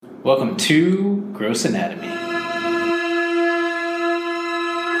Welcome to Gross Anatomy.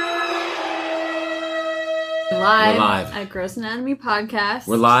 We're live at Gross Anatomy Podcast.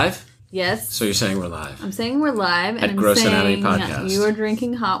 We're live? Yes. So you're saying we're live? I'm saying we're live. At Gross Anatomy Podcast. You are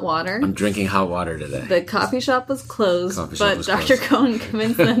drinking hot water. I'm drinking hot water today. The coffee shop was closed, but Dr. Cohen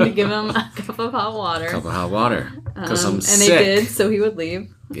convinced them to give him a cup of hot water. A cup of hot water. Because I'm sick. And they did, so he would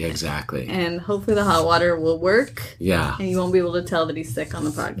leave. Yeah, exactly. And hopefully the hot water will work. Yeah. And you won't be able to tell that he's sick on the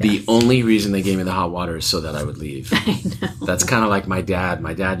podcast. The only reason they gave me the hot water is so that I would leave. I know. That's kind of like my dad.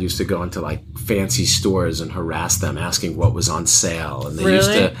 My dad used to go into like fancy stores and harass them asking what was on sale. And they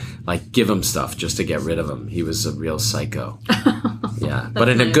used to like give him stuff just to get rid of him. He was a real psycho. Yeah. But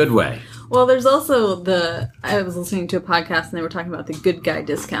in a good way. Well, there's also I was listening to a podcast and they were talking about the good guy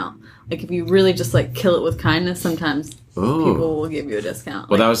discount. Like if you really just like kill it with kindness, sometimes people will give you a discount.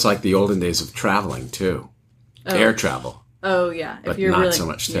 Well, that was like the olden days of traveling too. Oh. Air travel. Oh, yeah. But not so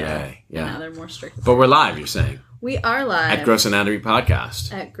much today. Yeah. No, they're more strict. But we're live, you're saying? We are live. At Gross Anatomy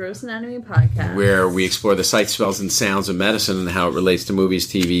Podcast. At Gross Anatomy Podcast. Where we explore the sights, smells, and sounds of medicine and how it relates to movies,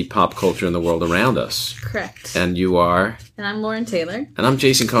 TV, pop culture, and the world around us. Correct. And you are? And I'm Lauren Taylor. And I'm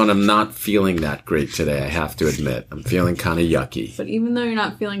Jason Cohen. I'm not feeling that great today, I have to admit. I'm feeling kind of yucky. But even though you're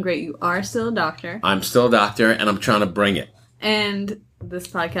not feeling great, you are still a doctor. I'm still a doctor, and I'm trying to bring it. And this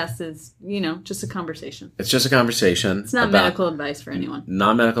podcast is, just a conversation. It's just a conversation. It's not medical advice for anyone.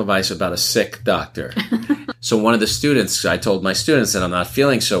 Not medical advice about a sick doctor. So one of the students, I told my students that I'm not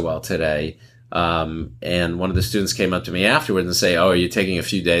feeling so well today. And one of the students came up to me afterwards and say, "Oh, are you taking a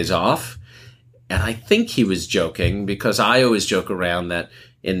few days off?" And I think he was joking because I always joke around that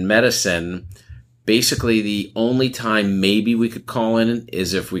in medicine, basically the only time maybe we could call in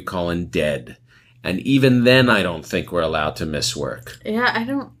is if we call in dead. And even then, I don't think we're allowed to miss work. Yeah, I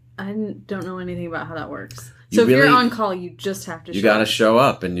don't know anything about how that works. So if you're on call, you just have to show up. You got to show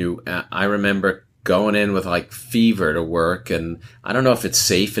up. And I remember going in with like fever to work. And I don't know if it's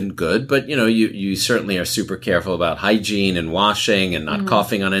safe and good, but you certainly are super careful about hygiene and washing and not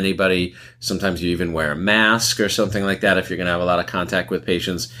coughing on anybody. Sometimes you even wear a mask or something like that if you're going to have a lot of contact with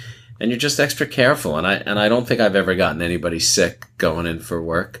patients. And you're just extra careful. And I don't think I've ever gotten anybody sick going in for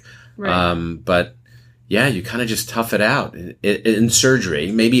work. Right. But yeah, you kind of just tough it out in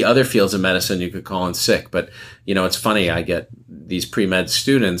surgery. Maybe other fields of medicine you could call in sick, but it's funny. I get these pre-med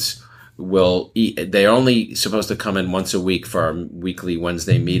students they're only supposed to come in once a week for our weekly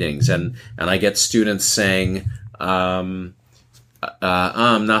Wednesday meetings. And I get students saying, I'm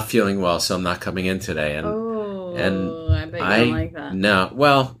not feeling well, so I'm not coming in today. And I bet you don't like that. No,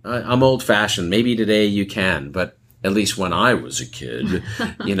 well, I'm old fashioned. Maybe today you can, but at least when I was a kid,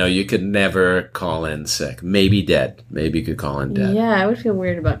 you could never call in sick. Maybe dead. Maybe you could call in dead. Yeah, I would feel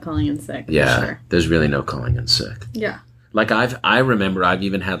weird about calling in sick. Yeah, for sure. There's really no calling in sick. Yeah. Like I remember I've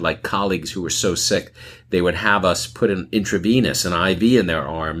even had like colleagues who were so sick, they would have us put an intravenous, an IV in their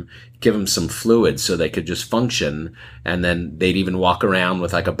arm, give them some fluid so they could just function. And then they'd even walk around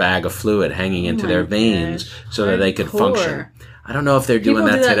with like a bag of fluid hanging into their veins so that they could function. I don't know if they're doing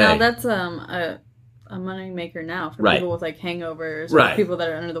that today. Now. That's a money maker now for people with like hangovers or people that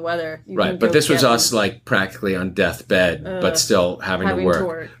are under the weather. Right, but this was us like practically on deathbed, but still having to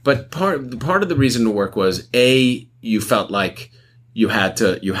work. But part of the reason to work was you felt like you had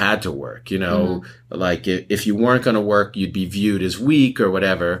to work. Like if you weren't going to work, you'd be viewed as weak or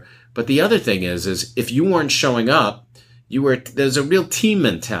whatever. But the other thing is if you weren't showing up, there's a real team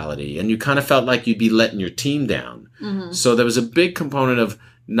mentality, and you kind of felt like you'd be letting your team down. Mm-hmm. So there was a big component of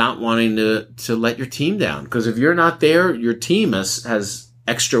not wanting to let your team down, because if you're not there, your team has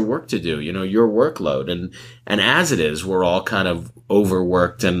extra work to do, your workload. And as it is, we're all kind of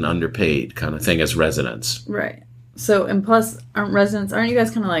overworked and underpaid kind of thing as residents. Right. So, and plus, aren't you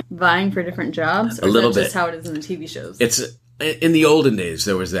guys kind of like vying for different jobs? Or a little bit. Just how it is in the TV shows? It's in the olden days,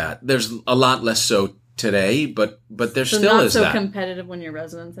 there was that. There's a lot less so today, but there still is that. Not so competitive when you're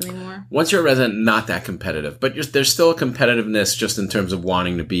residents anymore? Once you're a resident, not that competitive. But there's still a competitiveness just in terms of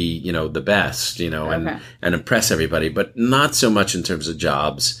wanting to be, the best, and impress everybody. But not so much in terms of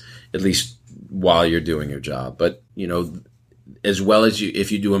jobs, at least while you're doing your job. But, as well as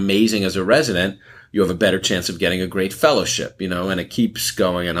if you do amazing as a resident, you have a better chance of getting a great fellowship, and it keeps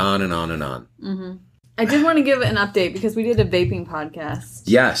going and on and on and on. Mm-hmm. I did want to give an update because we did a vaping podcast.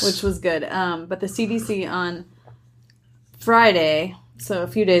 Yes. Which was good. But the CDC on Friday, so a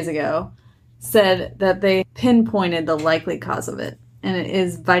few days ago, said that they pinpointed the likely cause of it. And it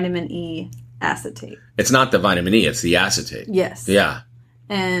is vitamin E acetate. It's not the vitamin E, it's the acetate. Yes. Yeah.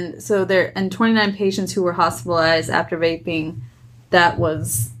 And so 29 patients who were hospitalized after vaping, that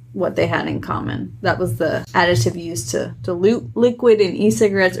was what they had in common. That was the additive used to dilute liquid in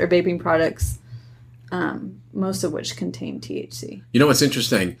e-cigarettes or vaping products, most of which contain THC. You know what's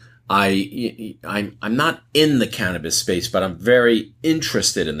interesting? I'm not in the cannabis space, but I'm very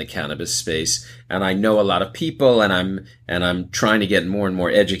interested in the cannabis space, and I know a lot of people, and I'm trying to get more and more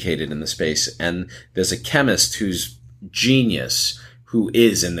educated in the space. And there's a chemist who's genius, who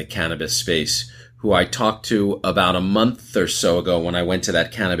is in the cannabis space, who I talked to about a month or so ago when I went to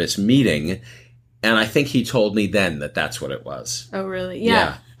that cannabis meeting, and I think he told me then that that's what it was. Oh, really?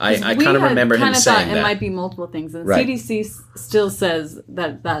 Yeah. I kind of remember him saying that. It might be multiple things. And right. CDC still says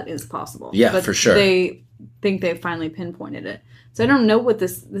that is possible. Yeah, but for sure. They think they finally pinpointed it. So I don't know what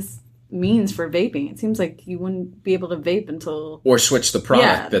this means for vaping. It seems like you wouldn't be able to vape until... Or switch the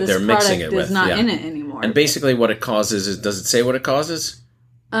product that they're mixing it with. It's not in it anymore. And basically what it causes is... Does it say what it causes?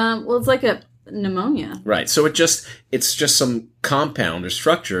 Well, it's like a pneumonia. Right. So it's just some compound or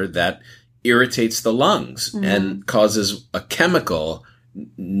structure that irritates the lungs and causes a chemical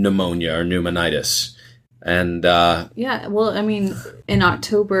pneumonia or pneumonitis. And yeah, well, I mean, in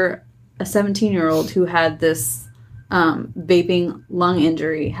October, a 17-year-old who had this vaping lung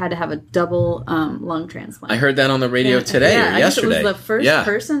injury had to have a double lung transplant. I heard that on the radio today or yesterday. I think it was the first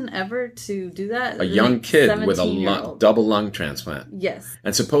person ever to do that. A young kid with a double lung transplant. Yes.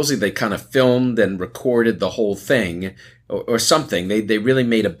 And supposedly they kind of filmed and recorded the whole thing or something. They really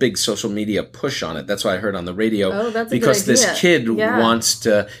made a big social media push on it. That's what I heard on the radio. Oh, that's a because good idea. This kid wants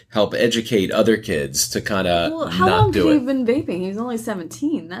to help educate other kids to kind of not do it. How long had he been vaping? He was only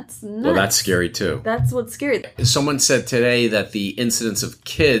 17. That's nuts. Well, that's scary too. That's what's scary. Someone said today that the incidence of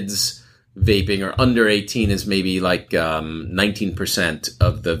kids vaping or under 18 is maybe like 19%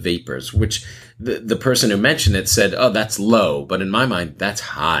 of the vapors, which the person who mentioned it said, oh, that's low. But in my mind, that's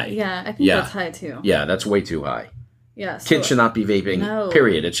high. Yeah, I think that's high too. Yeah, that's way too high. Yeah, so kids should not be vaping,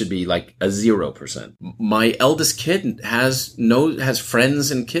 period. It should be like a 0%. My eldest kid has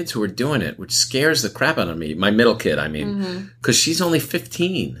friends and kids who are doing it, which scares the crap out of me. My middle kid, I mean, because she's only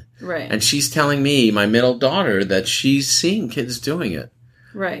 15. Right. And she's telling me, my middle daughter, that she's seeing kids doing it.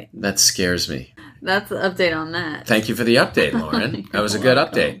 Right. That scares me. That's the update on that. Thank you for the update, Lauren. That was a good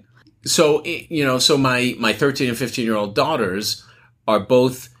update. So, so my 13 and 15-year-old daughters are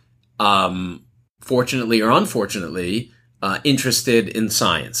both, fortunately or unfortunately, interested in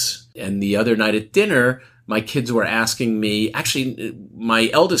science. And the other night at dinner, my kids were asking me, actually, my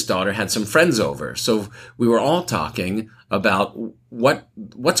eldest daughter had some friends over. So we were all talking about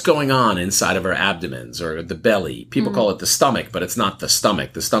what's going on inside of our abdomens or the belly. People call it the stomach, but it's not the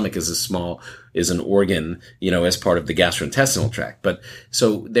stomach. The stomach is an organ, as part of the gastrointestinal tract. But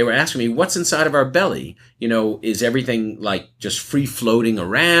so they were asking me, what's inside of our belly? Is everything like just free floating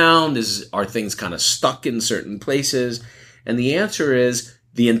around? Are things kind of stuck in certain places? And the answer is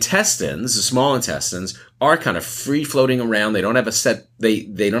the intestines, the small intestines, are kind of free floating around. They don't have a set, they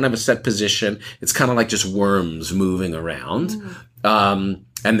don't have a set position. It's kind of like just worms moving around.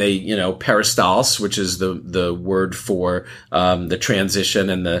 And they, peristalsis, which is the word for, the transition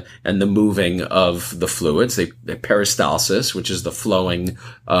and the moving of the fluids. They peristalsis, which is the flowing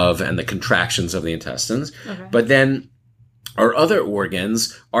of and the contractions of the intestines. Okay. But then our other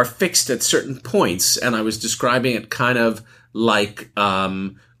organs are fixed at certain points. And I was describing it kind of like, a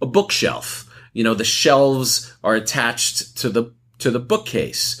bookshelf. The shelves are attached to the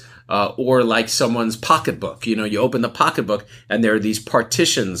bookcase. Or like someone's pocketbook. You open the pocketbook and there are these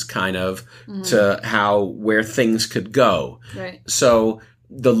partitions kind of to where things could go. Right. So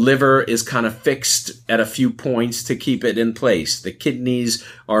the liver is kind of fixed at a few points to keep it in place. The kidneys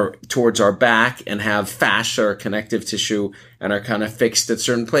are towards our back and have fascia or connective tissue and are kind of fixed at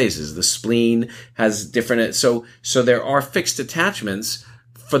certain places. The spleen has different, so there are fixed attachments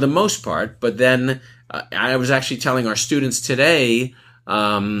for the most part. But then I was actually telling our students today,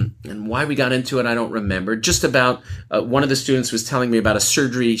 and why we got into it, I don't remember. Just about, one of the students was telling me about a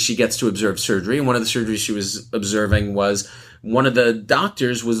surgery. She gets to observe surgery. And one of the surgeries she was observing was one of the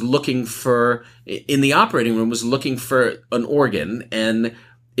doctors was looking for, in the operating room, was looking for an organ and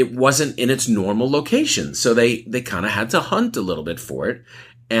it wasn't in its normal location. So they kind of had to hunt a little bit for it.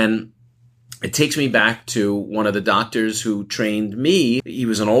 And it takes me back to one of the doctors who trained me. He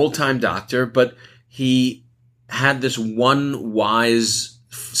was an old-time doctor, but he had this one wise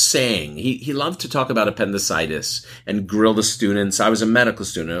saying. He loved to talk about appendicitis and grill the students. I was a medical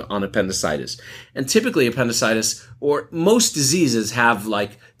student on appendicitis. And typically appendicitis, or most diseases, have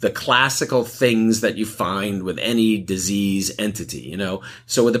like the classical things that you find with any disease entity,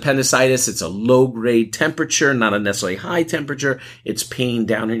 So with appendicitis, it's a low-grade temperature, not a necessarily high temperature. It's pain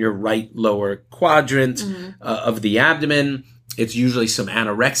down in your right lower quadrant of the abdomen. It's usually some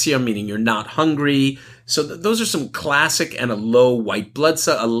anorexia, meaning you're not hungry. So those are some classic, and a low white blood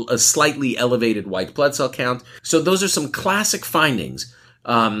cell, a slightly elevated white blood cell count. So those are some classic findings.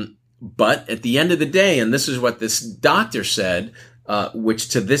 But at the end of the day, and this is what this doctor said, which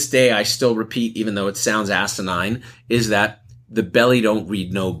to this day I still repeat, even though it sounds asinine, is that the belly don't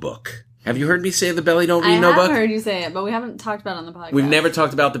read no book. Have you heard me say the belly don't read no book? I have heard you say it, but we haven't talked about it on the podcast. We've never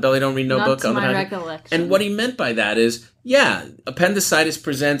talked about the belly don't read no book on the podcast. Not to my recollection. And what he meant by that is, yeah, appendicitis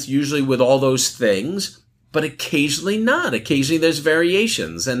presents usually with all those things, but occasionally not. Occasionally there's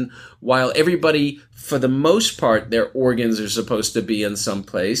variations. And while everybody, for the most part, their organs are supposed to be in some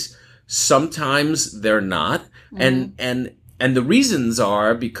place, sometimes they're not. Mm-hmm. And the reasons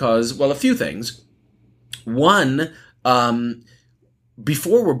are because, well, a few things. One,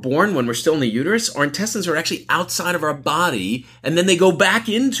 before we're born, when we're still in the uterus, our intestines are actually outside of our body, and then they go back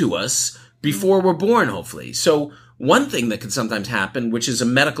into us before we're born, hopefully. So one thing that can sometimes happen, which is a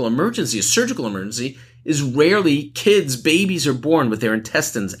medical emergency, a surgical emergency, is rarely babies are born with their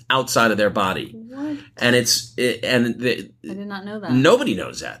intestines outside of their body. What? And I did not know that. Nobody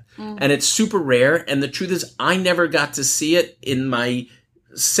knows that. Mm. And it's super rare. And the truth is, I never got to see it in my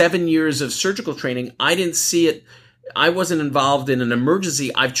 7 years of surgical training. I didn't see it. I wasn't involved in an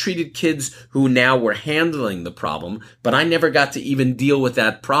emergency. I've treated kids who now were handling the problem, but I never got to even deal with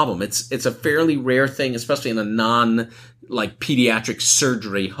that problem. It's a fairly rare thing, especially in a pediatric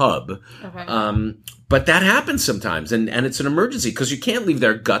surgery hub. Okay. But that happens sometimes, and it's an emergency because you can't leave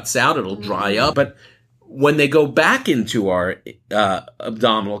their guts out. It'll dry up. But when they go back into our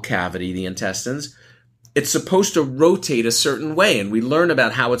abdominal cavity, the intestines, it's supposed to rotate a certain way, and we learn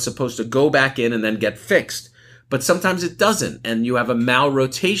about how it's supposed to go back in and then get fixed. But sometimes it doesn't, and you have a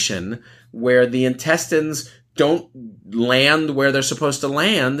malrotation where the intestines don't land where they're supposed to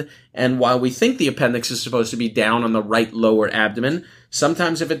land. And while we think the appendix is supposed to be down on the right lower abdomen,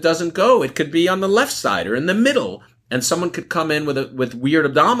 sometimes if it doesn't go, it could be on the left side or in the middle. And someone could come in with weird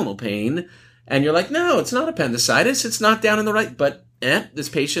abdominal pain, and you're like, no, it's not appendicitis. It's not down in the right. But this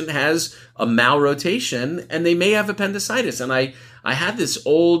patient has a malrotation, and they may have appendicitis. And I had this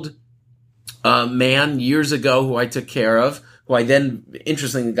old man years ago who I took care of, who I then,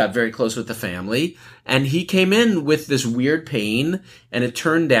 interestingly, got very close with the family. And he came in with this weird pain, and it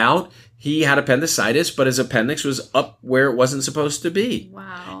turned out he had appendicitis, but his appendix was up where it wasn't supposed to be.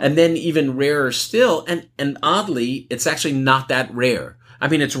 Wow. And then even rarer still, and oddly, it's actually not that rare. I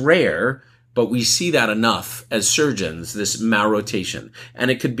mean, it's rare, but we see that enough as surgeons, this malrotation. And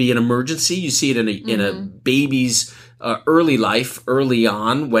it could be an emergency. You see it in a baby's early life, early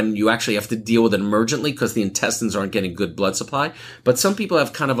on, when you actually have to deal with it emergently because the intestines aren't getting good blood supply. But some people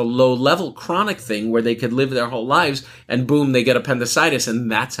have kind of a low-level chronic thing where they could live their whole lives, and boom, they get appendicitis,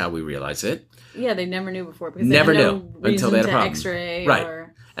 and that's how we realize it. Yeah, they never knew before because never they had no knew reason until they had a to problem. X-ray Right. or...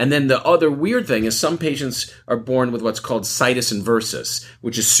 And then the other weird thing is some patients are born with what's called situs inversus,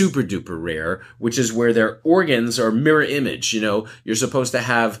 which is super duper rare, which is where their organs are mirror image. You know, you're supposed to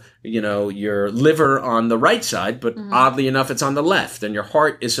have, your liver on the right side, but oddly enough, it's on the left. And your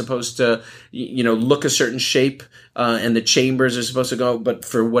heart is supposed to, look a certain shape, and the chambers are supposed to go, but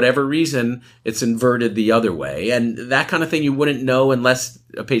for whatever reason, it's inverted the other way. And that kind of thing you wouldn't know unless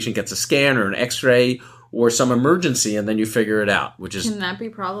a patient gets a scan or an x-ray or some emergency, and then you figure it out, which is... Can that be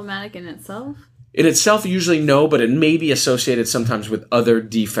problematic in itself? In itself, usually no, but it may be associated sometimes with other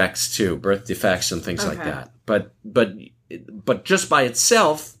defects too, birth defects and things like that. But just by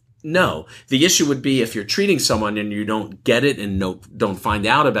itself, no. The issue would be if you're treating someone and you don't get it and don't find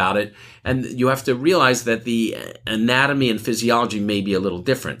out about it, and you have to realize that the anatomy and physiology may be a little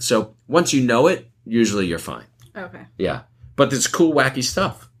different. So once you know it, usually you're fine. Okay. Yeah. But it's cool, wacky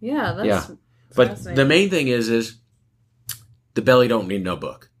stuff. Yeah, that's... But the main thing is the belly don't need no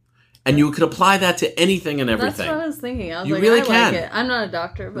book. And you could apply that to anything and everything. That's what I was thinking. I was you really can. like it. I'm not a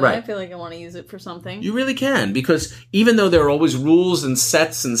doctor, but I feel like I want to use it for something. You really can, because even though there are always rules and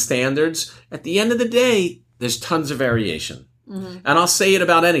sets and standards, at the end of the day, there's tons of variation. Mm-hmm. And I'll say it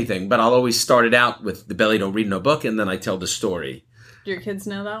about anything, but I'll always start it out with the belly don't read no book, and then I tell the story. Do your kids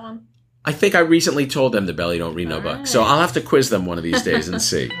know that one? I think I recently told them the belly don't read no book. So I'll have to quiz them one of these days and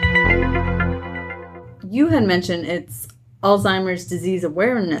see. You had mentioned it's Alzheimer's Disease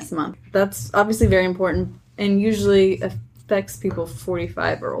Awareness Month. That's obviously very important and usually affects people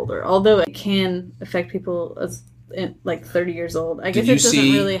 45 or older, although it can affect people as like 30 years old. I guess it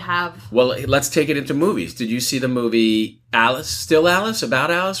doesn't really have... Well, let's take it into movies. Did you see the movie Alice? Still Alice? About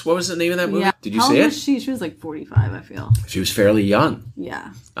Alice? What was the name of that movie? Yeah. Did you see it? Was she? She was like 45, I feel. She was fairly young.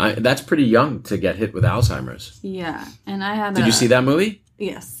 Yeah. That's pretty young to get hit with Alzheimer's. Yeah. And I had Did you see that movie?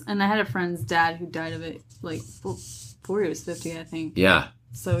 Yes. And I had a friend's dad who died of it like 4 before he was 50, I think. Yeah.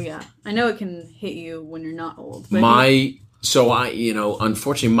 So, yeah. I know it can hit you when you're not old. But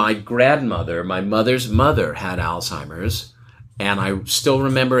Unfortunately, my grandmother, my mother's mother, had Alzheimer's. And I still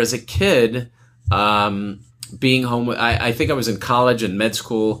remember as a kid being home. I think I was in college and med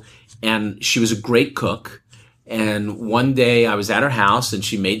school, and she was a great cook. And one day I was at her house, and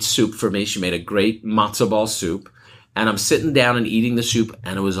she made soup for me. She made a great matzo ball soup. And I'm sitting down and eating the soup,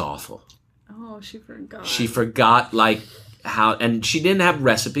 and it was awful. Oh, she forgot. She forgot, how... And she didn't have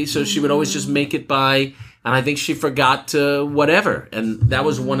recipes, so she would always just make it by... And I think she forgot to whatever. And that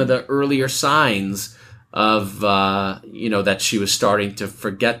was one of the earlier signs of, that she was starting to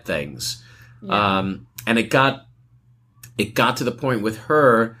forget things. Yeah. And it got to the point with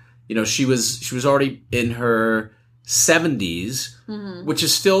her, she was already in her 70s, which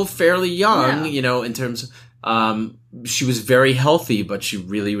is still fairly young, in terms of, she was very healthy, but she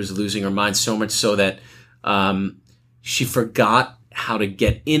really was losing her mind, so much so that she forgot how to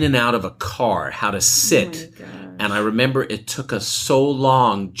get in and out of a car, how to sit. Oh, and I remember it took us so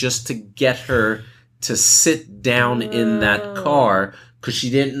long just to get her to sit down in that car, because she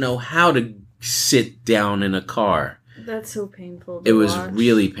didn't know how to sit down in a car. That's so painful to It was watch.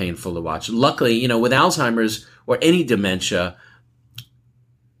 really painful to watch. Luckily, with Alzheimer's or any dementia,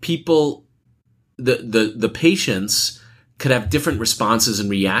 people, the patients could have different responses and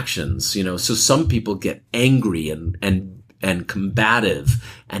reactions, so some people get angry and combative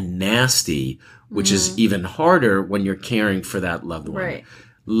and nasty, which is even harder when you're caring for that loved one. Right.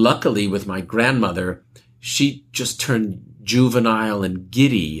 Luckily, with my grandmother, she just turned juvenile and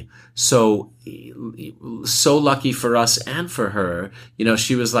giddy. So lucky for us and for her.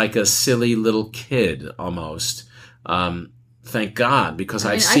 She was like a silly little kid almost. Thank God, because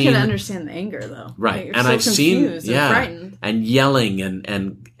I've seen... I can understand the anger, though. Right. You're and so I've seen... confused and frightened. And yelling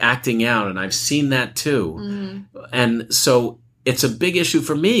and acting out. And I've seen that too. And so it's a big issue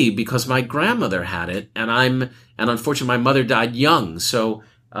for me because my grandmother had it. And unfortunately, my mother died young. So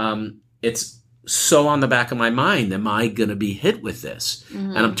it's so on the back of my mind, am I going to be hit with this?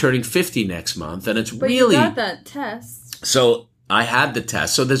 And I'm turning 50 next month. And it's really... But you got that test. So... I had the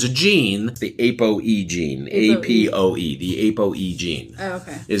test. So there's a gene, the ApoE gene, APOE, the ApoE gene. Oh,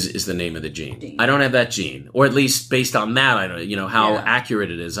 okay. Is the name of the gene. I don't have that gene. Or at least based on that, I don't, how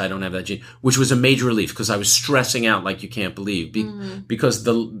accurate it is, I don't have that gene, which was a major relief because I was stressing out like you can't believe. Because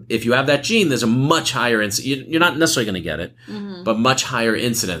if you have that gene, there's a much higher incidence. You're not necessarily going to get it, but much higher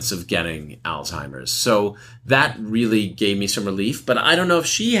incidence of getting Alzheimer's. So that really gave me some relief. But I don't know if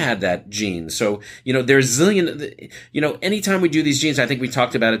she had that gene. So, there's zillion, anytime we do these genes, I think we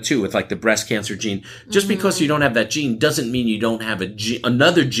talked about it too with like the breast cancer gene. Just because you don't have that gene doesn't mean you don't have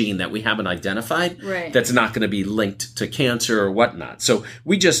another gene that we haven't identified that's not going to be linked to cancer or whatnot. So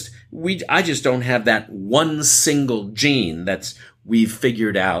I just don't have that one single gene we've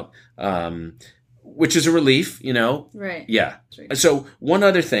figured out, which is a relief, Right. Yeah. So one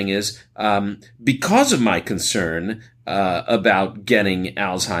other thing is, because of my concern about getting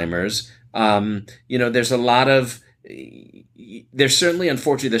Alzheimer's, there's a lot of... There's certainly,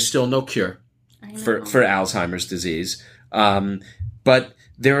 unfortunately, there's still no cure for Alzheimer's disease. But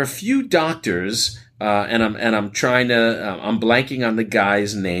there are a few doctors, and I'm trying to, I'm blanking on the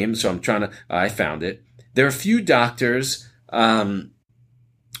guy's name, so I found it. There are a few doctors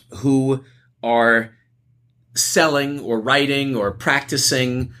who are selling or writing or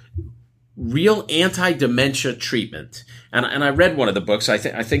practicing real anti-dementia treatment. And I read one of the books. I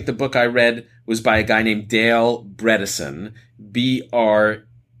think the book I read was by a guy named Dale Bredesen, Bredesen,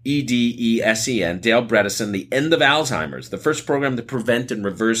 Dale Bredesen, The End of Alzheimer's, the first program to prevent and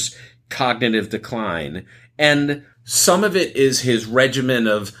reverse cognitive decline. And some of it is his regimen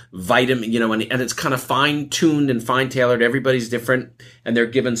of vitamin, and it's kind of fine-tuned and fine-tailored. Everybody's different, and they're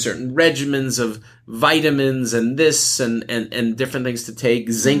given certain regimens of vitamins and this and different things to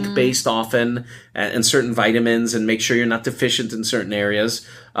take, zinc-based often, and certain vitamins, and make sure you're not deficient in certain areas,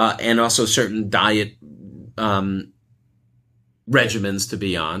 and also certain diet regimens to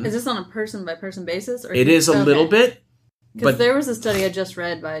be on. Is this on a person-by-person basis? Or it is a little bit. Because there was a study I just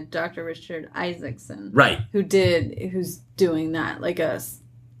read by Dr. Richard Isaacson. Right. Who's doing that. Like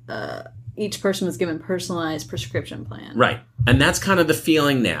each person was given personalized prescription plan. Right. And that's kind of the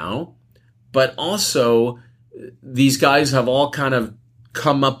feeling now. But also, these guys have all kind of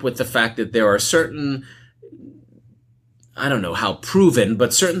come up with the fact that there are certain, I don't know how proven,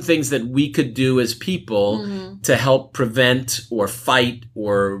 but certain things that we could do as people to help prevent or fight,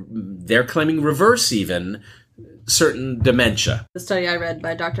 or they're claiming reverse even, certain dementia. The study I read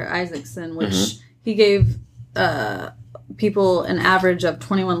by Dr. Isaacson, which he gave people an average of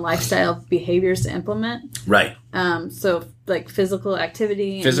 21 lifestyle behaviors to implement. Right. So like physical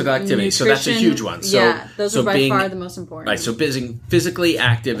activity. Physical activity. So that's a huge one. So, yeah, those are by far the most important. Right. So being physically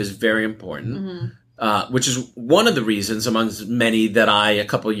active is very important, which is one of the reasons amongst many that I, a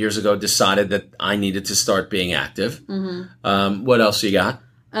couple of years ago, decided that I needed to start being active. What else you got?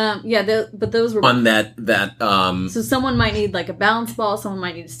 But those were on that. So someone might need like a balance ball. Someone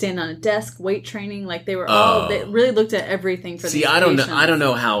might need to stand on a desk. Weight training, like they were all. They really looked at everything for. See, I don't know. I don't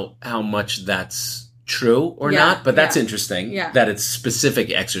know how much that's true or not, but that's interesting. Yeah. That it's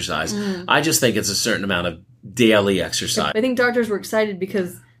specific exercise. I just think it's a certain amount of daily exercise. I think doctors were excited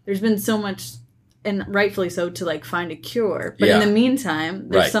because there's been so much, and rightfully so, to like find a cure. But in the meantime,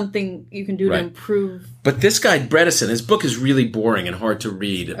 there's something you can do to improve. But this guy Bredesen, his book is really boring and hard to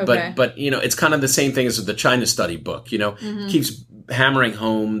read. Okay. But you know, it's kind of the same thing as the China study book. You know, keeps hammering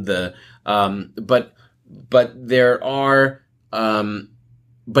home the. But there are.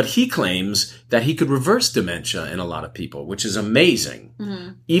 But he claims that he could reverse dementia in a lot of people, which is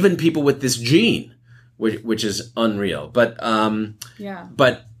amazing. Even people with this gene, which is unreal. But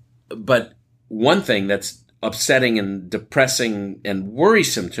But one thing that's upsetting and depressing and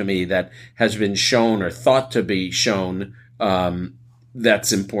worrisome to me that has been shown or thought to be shown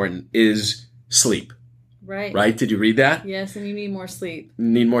that's important is sleep. Right. Right? Did you read that? Yes, and you need more sleep.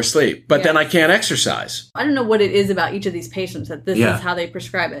 Need more sleep. But then I can't exercise. I don't know what it is about each of these patients that this is how they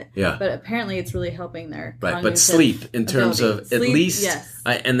prescribe it. Yeah. But apparently it's really helping their right. But sleep in terms ability. At Sleep, least yes.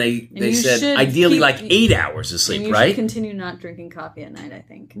 And they said ideally like 8 hours of sleep, and you right? should continue not drinking coffee at night, I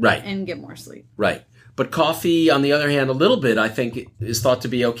think. Right. And get more sleep. Right. But coffee, on the other hand, a little bit, I think, is thought to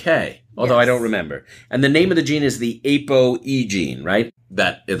be okay. Although I don't remember. And the name of the gene is the ApoE gene, right?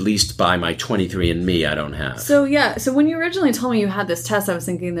 That, at least by my 23andMe, I don't have. So, So when you originally told me you had this test, I was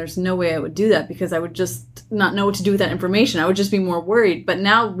thinking there's no way I would do that because I would just not know what to do with that information. I would just be more worried. But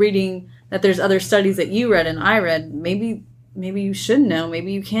now reading that there's other studies that you read and I read, maybe you should know.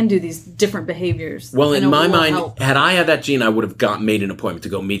 Maybe you can do these different behaviors. Well, in my mind, had I had that gene, I would have made an appointment to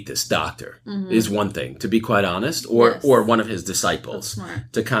go meet this doctor. Is one thing, to be quite honest, or one of his disciples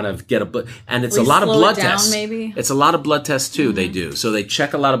to kind of get and it's a lot of blood tests. Maybe it's a lot of blood tests too. They do so. They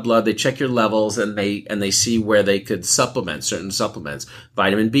check a lot of blood. They check your levels, and they see where they could supplement certain supplements,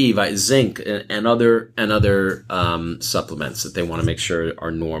 vitamin B, zinc, and other supplements that they want to make sure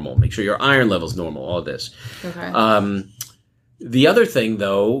are normal. Make sure your iron level's normal. All this. Okay. The other thing,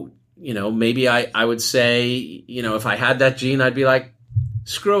 though, you know, maybe I would say, you know, if I had that gene, I'd be like,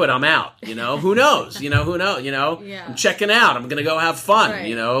 screw it, I'm out. You know, who knows? You know, I'm checking out. I'm going to go have fun. Right.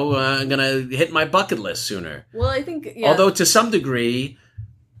 You know, I'm going to hit my bucket list sooner. Well, I think, although to some degree,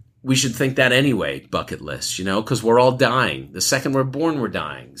 we should think that anyway, bucket list, you know, because we're all dying. The second we're born, we're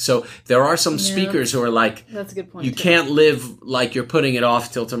dying. So there are some speakers who are like, that's a good point. You can't live like you're putting it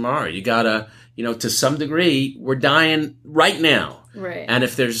off till tomorrow. You got to. You know, to some degree, we're dying right now. Right. And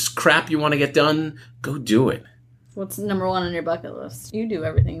if there's crap you want to get done, go do it. What's number one on your bucket list? You do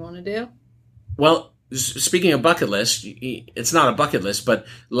everything you want to do. Well, speaking of bucket list, it's not a bucket list, but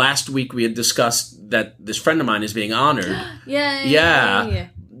last week we had discussed that this friend of mine is being honored. Yay!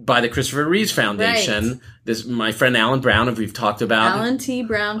 By the Christopher Reeves Foundation. Right. This my friend Alan Brown, who we've talked about. Alan T.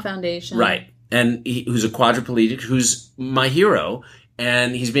 Brown Foundation. Right. And who's a quadriplegic, who's my hero.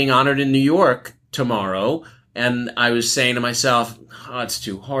 And he's being honored in New York tomorrow. And I was saying to myself, it's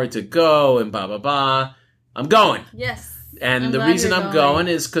too hard to go and blah, blah, blah. I'm going. Yes. And the reason I'm going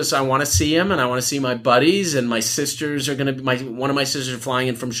is because I want to see him and I want to see my buddies. And my sisters are going to be, one of my sisters are flying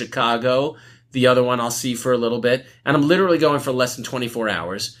in from Chicago. The other one I'll see for a little bit. And I'm literally going for less than 24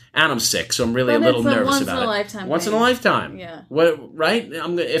 hours. And I'm sick, so I'm really a little nervous about it. Once in a lifetime. Yeah. Right?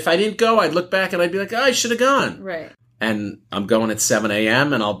 If I didn't go, I'd look back and I'd be like, I should have gone. Right. And I'm going at 7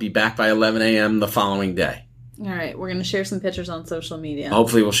 a.m. and I'll be back by 11 a.m. the following day. All right. We're going to share some pictures on social media.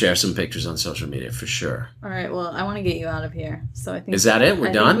 Hopefully we'll share some pictures on social media for sure. All right. Well, I want to get you out of here. So I think Is that it?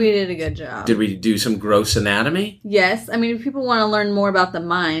 We're done? I think we did a good job. Did we do some gross anatomy? Yes. I mean, if people want to learn more about the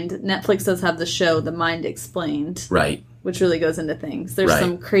mind, Netflix does have the show The Mind Explained. Right. Which really goes into things. There's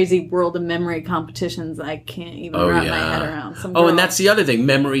some crazy world of memory competitions I can't even wrap my head around. And that's the other thing,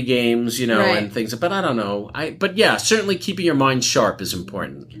 memory games, you know, and things. But I don't know. But yeah, certainly keeping your mind sharp is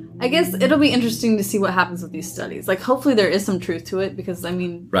important. I guess it'll be interesting to see what happens with these studies. Like, hopefully there is some truth to it because, I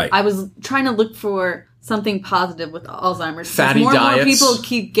mean, I was trying to look for something positive with Alzheimer's. Fatty more diets. And more people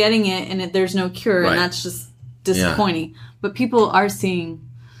keep getting it and there's no cure, and that's just disappointing. But people are seeing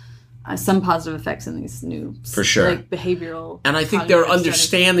some positive effects in these new, for sure, like behavioral. And I think their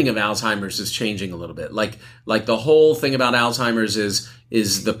understanding of Alzheimer's is changing a little bit. Like the whole thing about Alzheimer's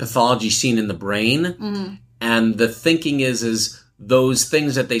is the pathology seen in the brain, And the thinking is those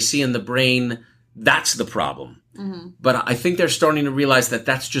things that they see in the brain, that's the problem. Mm-hmm. But I think they're starting to realize that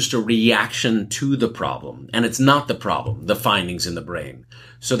that's just a reaction to the problem. And it's not the problem, the findings in the brain.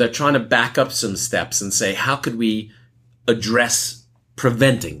 So they're trying to back up some steps and say, how could we address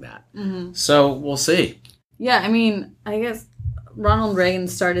preventing that? Mm-hmm. So we'll see. Yeah, I mean, I guess Ronald Reagan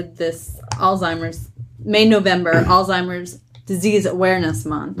started this November Alzheimer's Disease Awareness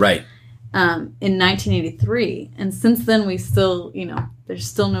Month. Right. In 1983. And since then, we still, there's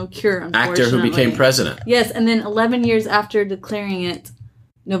still no cure, unfortunately. Actor who became president. Yes, and then 11 years after declaring it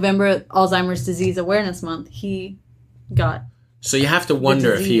November Alzheimer's Disease Awareness Month, he got So you have to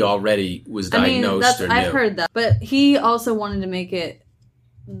wonder if he already was diagnosed or knew. I've heard that. But he also wanted to make it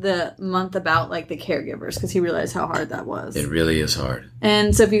the month about like the caregivers because he realized how hard that was. It really is hard.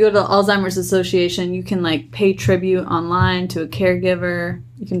 And so if you go to the Alzheimer's Association, you can like pay tribute online to a caregiver.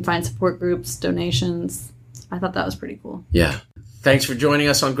 You can find support groups, donations. I thought that was pretty cool. Yeah. Thanks for joining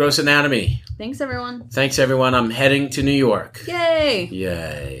us on Gross Anatomy. Thanks, everyone. Thanks, everyone. I'm heading to New York. Yay!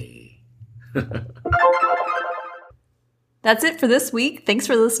 Yay. That's it for this week. Thanks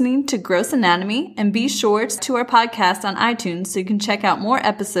for listening to Gross Anatomy, and be sure to our podcast on iTunes so you can check out more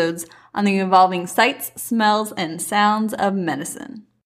episodes on the evolving sights, smells, and sounds of medicine.